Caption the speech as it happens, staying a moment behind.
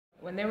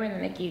When they were in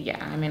the NICU, yeah,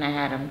 I mean, I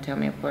had them tell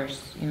me, of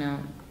course, you know,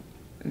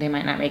 they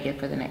might not make it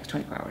for the next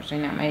 24 hours. They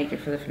might not make it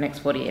for the next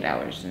 48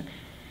 hours. And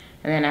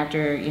then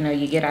after, you know,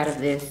 you get out of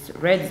this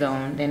red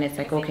zone, then it's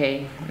like,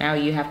 okay, now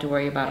you have to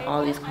worry about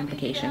all these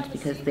complications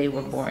because they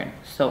were born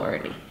so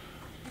early.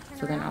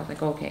 So then I was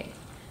like, okay.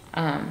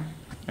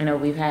 You know,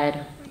 we've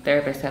had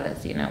therapists tell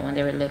us, you know, when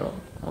they were little,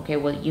 okay,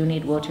 well, you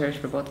need wheelchairs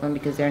for both of them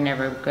because they're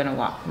never gonna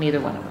walk, neither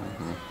one of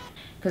them.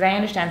 Because I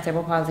understand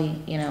cerebral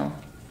palsy, you know,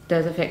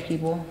 does affect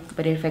people,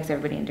 but it affects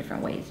everybody in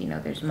different ways. You know,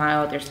 there's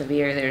mild, there's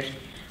severe,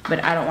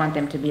 but I don't want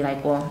them to be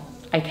like, well,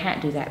 I can't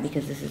do that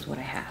because this is what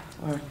I have.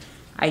 Or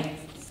I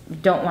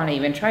don't want to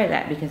even try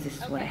that because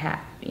this is what I have.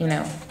 You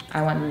know,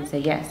 I want them to say,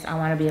 yes, I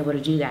want to be able to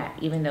do that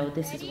even though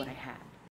this is what I have.